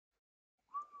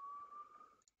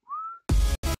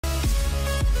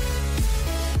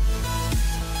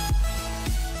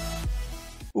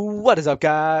What is up,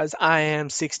 guys? I am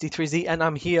XxXSiXTyThR33 Z, and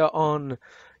I'm here on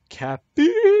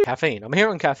Caffiene. I'm here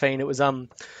on Caffiene. It was a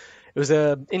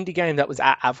indie game that was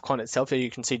at Avcon itself. Here you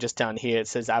can see just down here it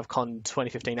says Avcon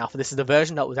 2015 Alpha. This is the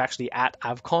version that was actually at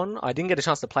Avcon. I didn't get a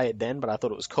chance to play it then, but I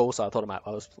thought it was cool, so I thought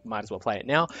I might as well play it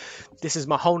now. This is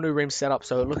my whole new room setup,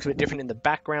 so it looks a bit different in the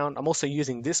background. I'm also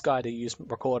using this guy to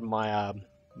record my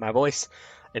my voice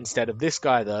instead of this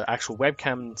guy, the actual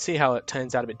webcam. See how it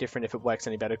turns out a bit different, if it works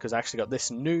any better, because I actually got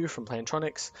this new from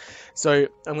Plantronics. So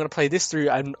I'm going to play this through.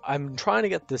 I'm trying to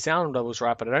get the sound levels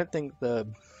right, but I don't think the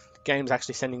game's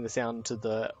actually sending the sound to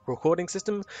the recording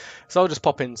system. So I'll just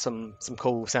pop in some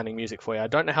cool sounding music for you. I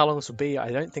don't know how long this will be.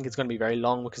 I don't think it's going to be very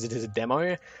long because it is a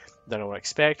demo. Don't know what to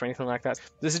expect or anything like that.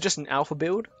 This is just an alpha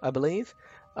build, I believe.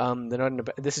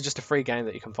 This is just a free game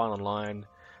that you can find online,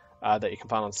 that you can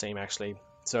find on Steam actually.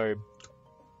 So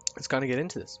let's kind of get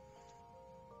into this.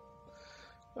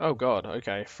 Oh god,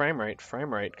 okay. Frame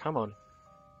rate, come on.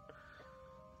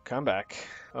 Come back.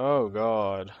 Oh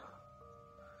god.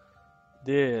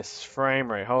 This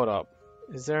frame rate, hold up.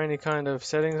 Is there any kind of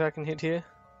settings I can hit here?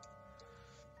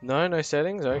 No, no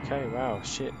settings? Okay, wow,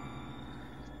 shit.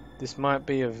 This might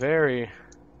be a very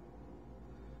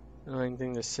annoying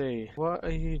thing to see. What are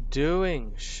you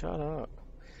doing? Shut up.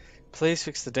 Please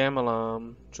fix the damn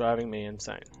alarm, driving me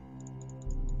insane.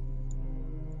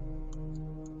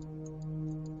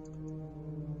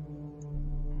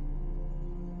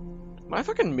 Am I a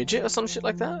fucking midget or some shit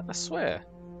like that? I swear.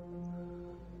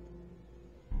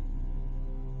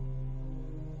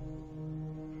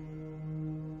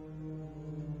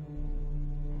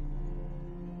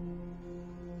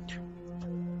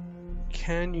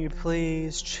 Can you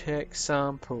please check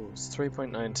samples?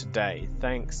 3.9 today.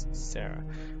 Thanks, Sarah.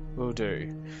 Will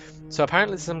do. So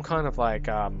apparently it's some kind of like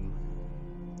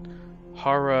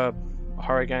horror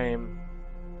game.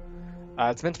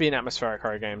 It's meant to be an atmospheric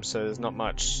horror game, so there's not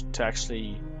much to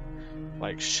actually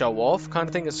like show off, kind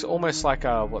of thing. It's almost like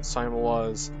what Soma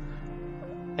was,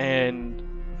 and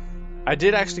I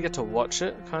did actually get to watch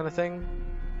it, kind of thing.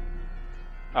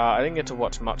 I didn't get to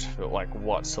watch much of it, like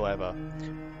whatsoever,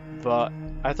 but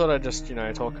I thought I'd just,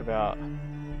 talk about.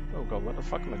 Oh god, what the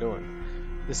fuck am I doing?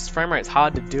 This frame rate's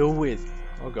hard to deal with.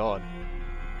 Oh god.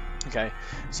 Okay,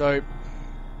 so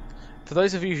for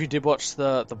those of you who did watch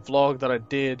the vlog that I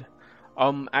did,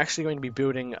 I'm actually going to be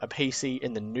building a PC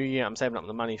in the new year. I'm saving up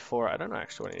the money for it. I don't know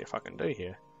actually what I need to fucking do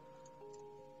here.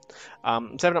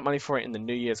 I'm saving up money for it in the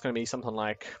new year. It's going to be something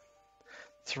like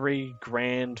 $3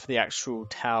 grand for the actual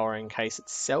tower and case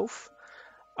itself.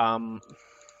 I'm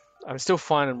still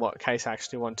finding what case I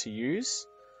actually want to use,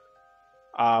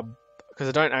 because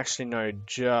I don't actually know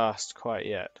just quite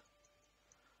yet.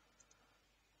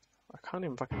 I can't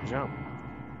even fucking jump.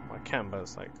 I can, but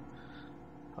it's like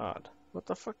hard. What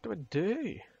the fuck do I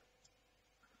do?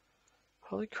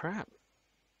 Holy crap.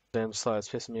 Damn slow, it's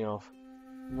pissing me off.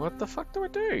 What the fuck do I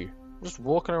do? I'm just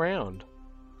walking around.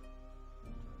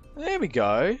 There we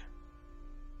go.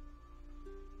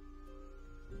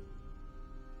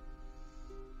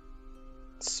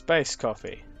 Space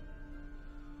coffee.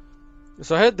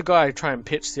 So I heard the guy try and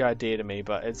pitch the idea to me,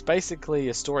 but it's basically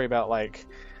a story about like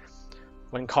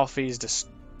when coffee's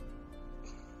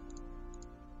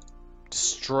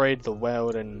destroyed the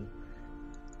world and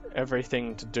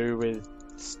everything to do with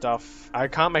stuff. I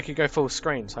can't make it go full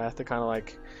screen, so I have to kind of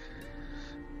like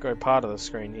go part of the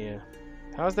screen here.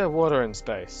 How is there water in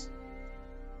space?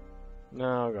 No,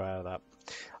 I'll go out of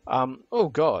that. Oh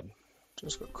god.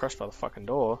 Just got crushed by the fucking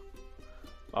door.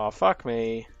 Oh, fuck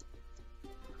me.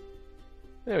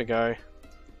 There we go.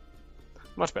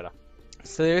 Much better.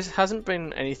 So there hasn't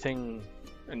been anything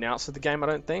announced of the game, I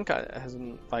don't think. It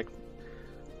hasn't, like...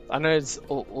 I know it's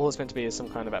all it's meant to be is some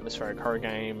kind of atmospheric horror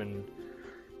game, and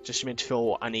just you're meant to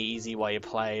feel uneasy while you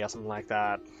play or something like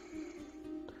that.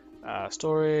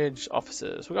 Storage,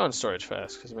 offices. We'll go on storage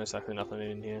first, because there's most likely nothing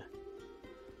in here.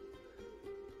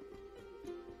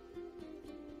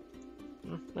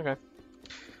 Okay.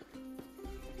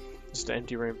 Just an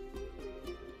empty room.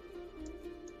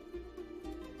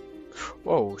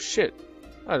 Whoa, shit.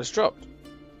 I just dropped.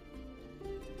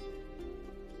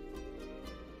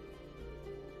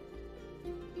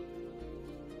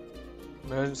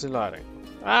 Emergency lighting.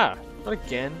 Ah, not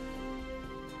again.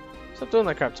 Stop doing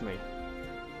that crap to me.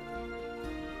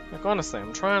 Like, honestly,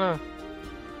 I'm trying to...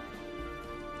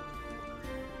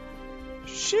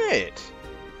 Shit!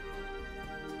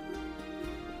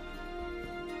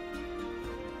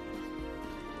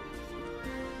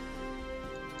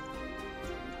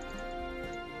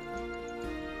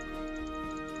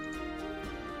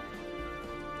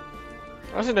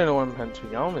 I actually don't know where I'm meant to be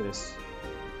going with this.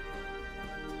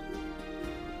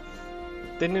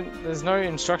 There's no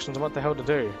instructions on what the hell to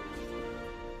do.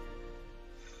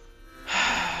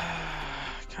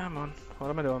 Come on, what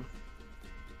am I doing?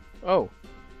 Oh,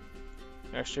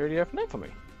 actually already opened up for me.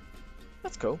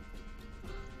 That's cool.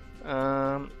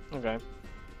 Okay.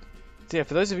 So yeah,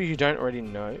 for those of you who don't already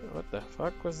know, what the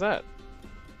fuck was that?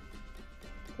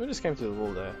 We just came through the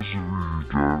wall there.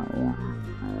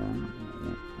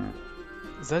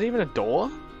 Is that even a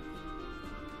door?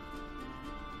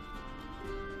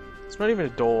 It's not even a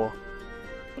door.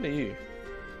 What are you?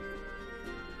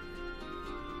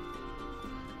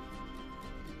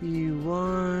 You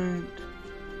won't.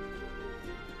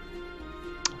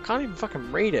 I can't even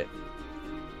fucking read it.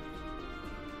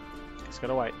 Just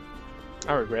gotta wait.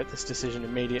 I regret this decision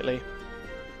immediately.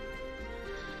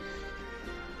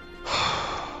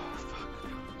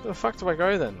 Where the fuck do I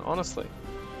go then, honestly?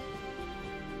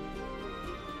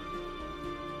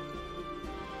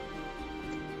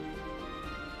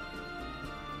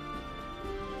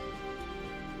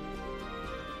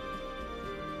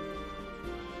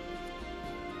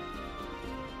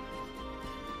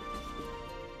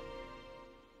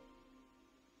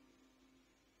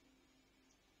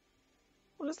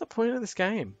 What is the point of this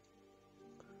game?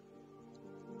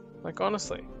 Like,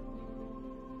 honestly.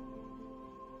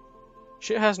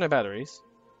 Shit has no batteries.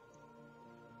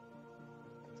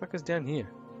 What the fuck is down here?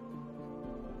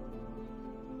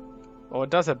 Oh,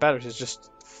 it does have batteries, it's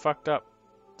just fucked up.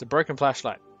 It's a broken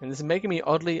flashlight. And this is making me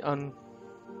oddly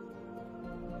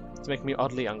It's making me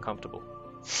oddly uncomfortable.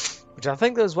 Which I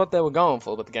think is what they were going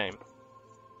for with the game.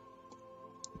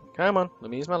 Come on, let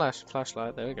me use my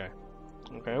flashlight. There we go.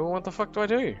 Okay, well what the fuck do I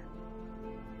do?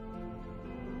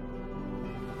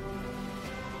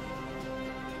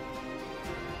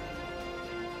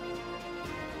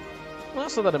 When I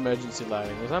saw that emergency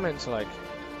lighting, was I meant to like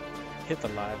hit the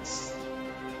lights?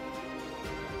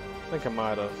 I think I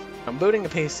might have. I'm building a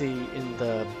PC in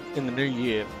the new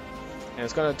year, and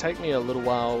it's going to take me a little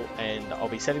while, and I'll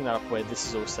be setting that up where this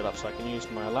is all set up so I can use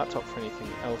my laptop for anything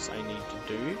else I need to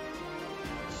do.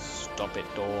 Stop it,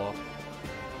 door.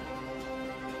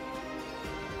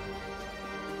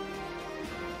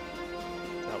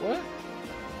 Does that work?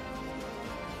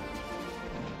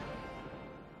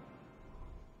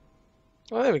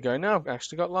 Oh, there we go. Now I've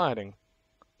actually got lighting. Is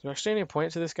there actually any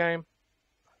point to this game?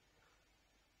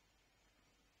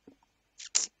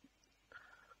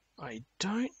 I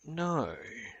don't know.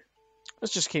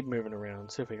 Let's just keep moving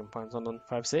around, see if we can find something.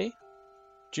 5C?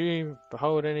 Do you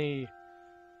behold any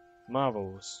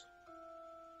marvels?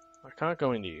 I can't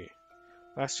go into you.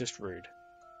 That's just rude.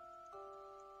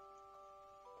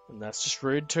 And that's just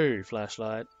rude too,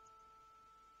 flashlight.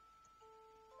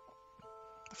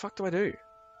 What the fuck do I do?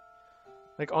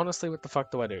 Like, honestly, what the fuck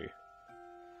do I do?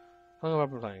 How long have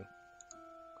I been playing?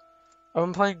 I've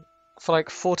been playing for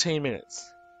like 14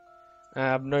 minutes. I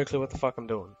have no clue what the fuck I'm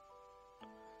doing.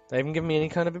 They haven't given me any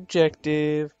kind of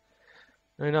objective.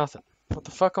 No nothing. What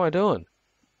the fuck am I doing?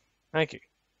 Thank you.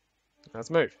 Let's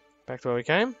move. Back to where we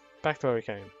came. Back to where we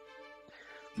came.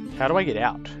 How do I get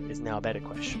out is now a better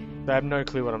question. I have no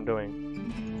clue what I'm doing.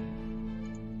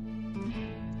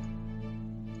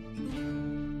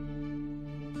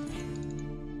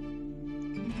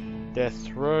 Their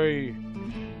throw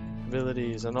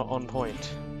abilities are not on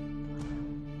point.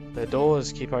 Their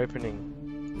doors keep opening.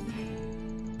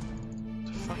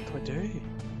 What the fuck do I do?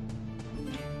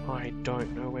 I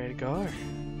don't know where to go.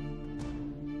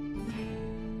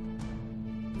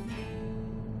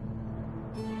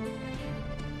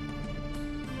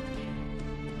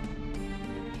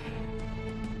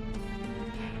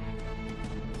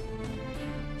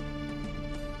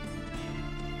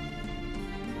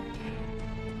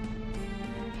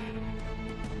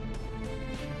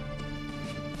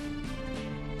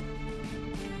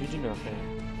 You do nothing.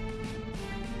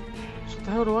 So what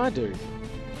the hell do I do?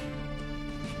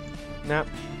 Nah.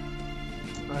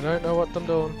 I don't know what I'm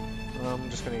doing. I'm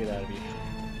just gonna get out of here.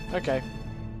 Okay.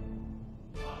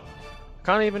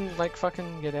 Can't even, like,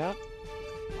 fucking get out?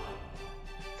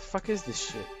 What the fuck is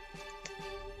this shit?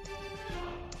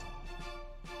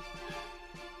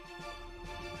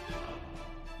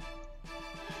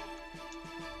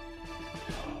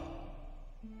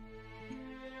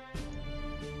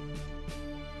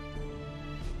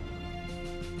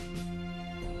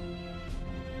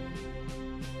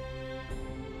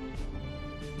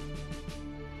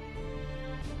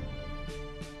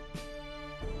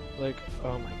 Like,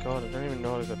 oh my god, I don't even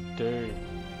know what I gotta do.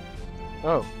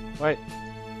 Oh, wait.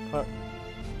 What?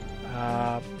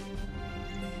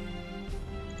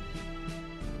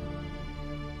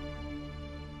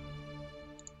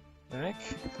 Back?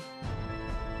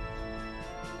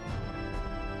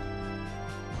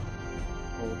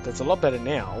 Well, that's a lot better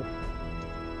now.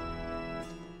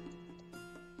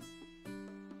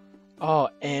 Oh,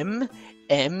 M?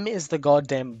 M is the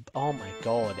goddamn... Oh my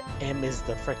god. M is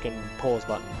the frickin' pause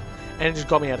button. And it just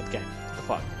got me out of the game. What the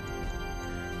fuck?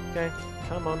 Okay,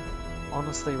 come on.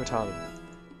 Honestly retarded.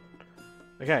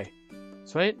 Okay.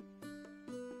 Sweet.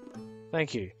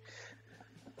 Thank you.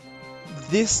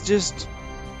 This just...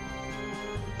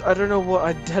 I don't know what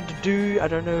I had to do. I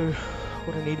don't know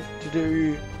what I needed to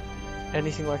do.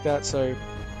 Anything like that, so...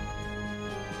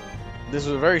 This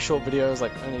was a very short video. It was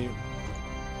like only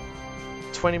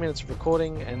 20 minutes of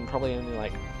recording and probably only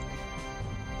like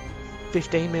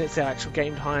 15 minutes of actual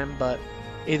game time, but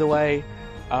either way,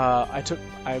 I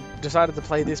decided to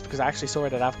play this because I actually saw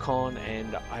it at Avcon,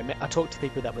 and I talked to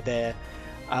people that were there.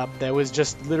 There was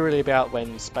just literally about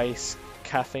when space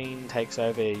caffeine takes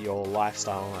over your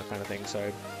lifestyle and that kind of thing,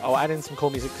 so I'll add in some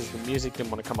cool music because the music didn't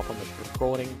want to come up on the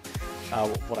recording,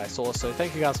 what I saw. So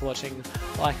thank you guys for watching,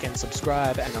 like and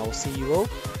subscribe, and I will see you all in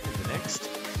the next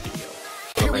video.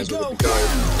 Here we go.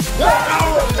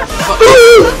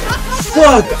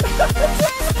 Fuck!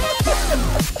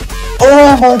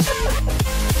 Oh my!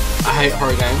 I hate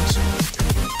horror games.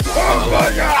 I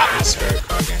like atmospheric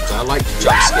horror games. I like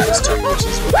jump scares too, which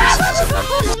is what this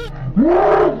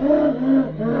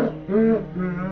is.